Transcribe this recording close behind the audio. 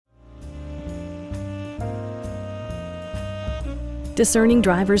Discerning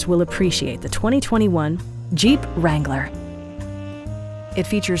drivers will appreciate the 2021 Jeep Wrangler. It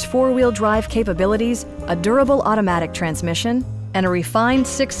features four-wheel drive capabilities, a durable automatic transmission, and a refined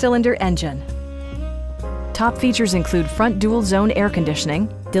six-cylinder engine. Top features include front dual-zone air conditioning,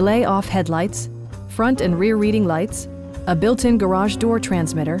 delay-off headlights, front and rear reading lights, a built-in garage door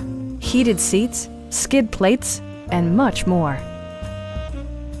transmitter, heated seats, skid plates, and much more.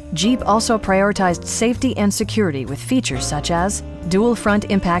 Jeep also prioritized safety and security with features such as dual front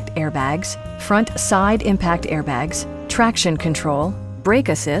impact airbags, front side impact airbags, traction control, brake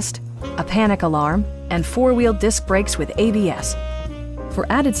assist, a panic alarm, and four-wheel disc brakes with ABS. For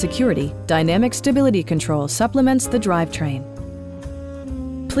added security, dynamic stability control supplements the drivetrain.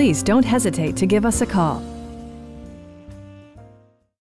 Please don't hesitate to give us a call.